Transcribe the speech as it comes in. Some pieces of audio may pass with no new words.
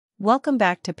Welcome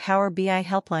back to Power BI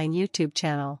Helpline YouTube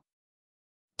channel.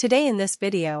 Today in this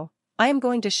video, I am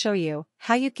going to show you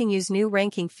how you can use new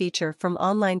ranking feature from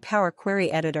online Power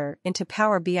Query Editor into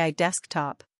Power BI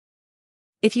Desktop.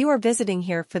 If you are visiting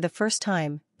here for the first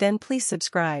time, then please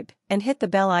subscribe and hit the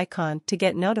bell icon to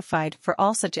get notified for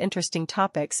all such interesting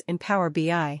topics in Power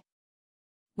BI.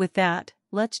 With that,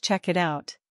 let's check it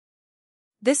out.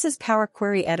 This is Power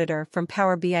Query Editor from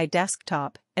Power BI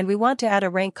Desktop, and we want to add a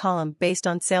rank column based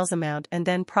on sales amount and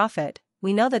then profit.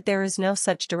 We know that there is no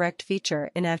such direct feature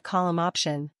in Add Column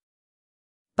option.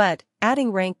 But,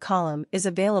 adding rank column is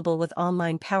available with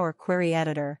online Power Query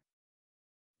Editor.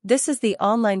 This is the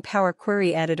online Power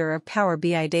Query Editor of Power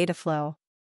BI Dataflow.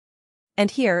 And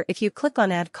here, if you click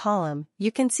on Add Column,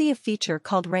 you can see a feature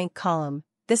called Rank Column.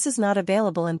 This is not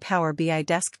available in Power BI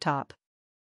Desktop.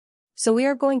 So we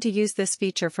are going to use this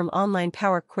feature from online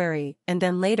Power Query, and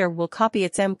then later we'll copy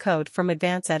its M code from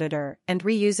Advanced Editor and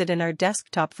reuse it in our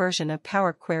desktop version of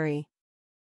Power Query.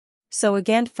 So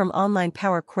again, from online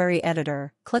Power Query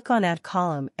Editor, click on Add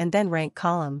Column and then Rank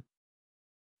Column.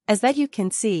 As that you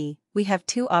can see, we have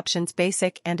two options: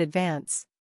 Basic and Advanced.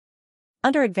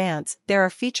 Under Advanced, there are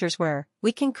features where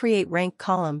we can create rank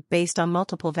column based on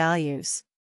multiple values.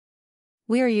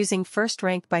 We are using first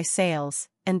rank by sales,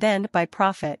 and then by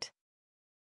profit.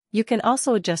 You can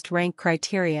also adjust rank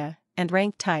criteria and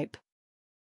rank type,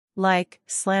 like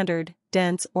standard,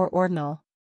 dense, or ordinal.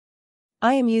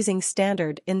 I am using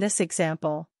standard in this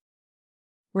example.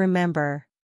 Remember,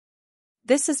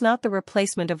 this is not the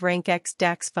replacement of rankx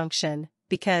DAX function,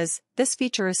 because this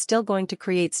feature is still going to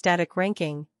create static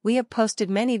ranking. We have posted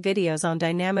many videos on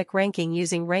dynamic ranking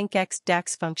using rankx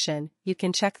DAX function. You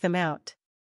can check them out.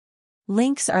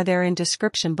 Links are there in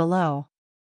description below.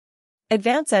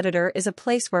 Advanced Editor is a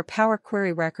place where Power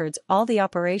Query records all the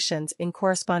operations in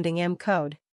corresponding M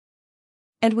code.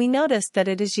 And we noticed that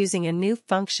it is using a new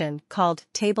function called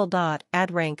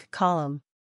Table.AddRankColumn.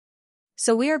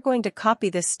 So we are going to copy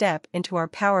this step into our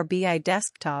Power BI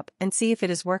Desktop and see if it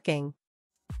is working.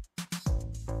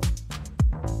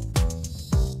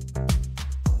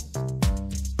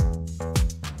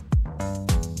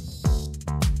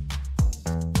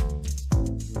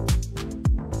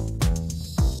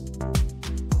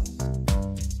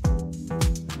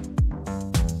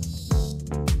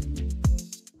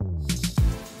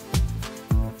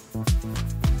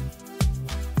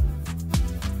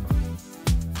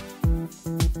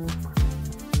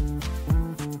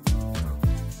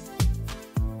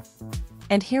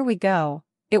 And here we go,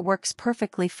 it works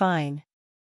perfectly fine.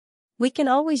 We can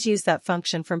always use that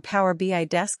function from Power BI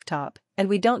Desktop, and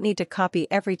we don't need to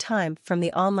copy every time from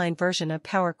the online version of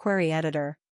Power Query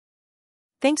Editor.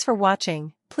 Thanks for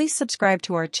watching. Please subscribe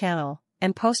to our channel,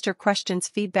 and post your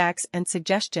questions, feedbacks, and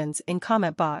suggestions in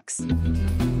comment box.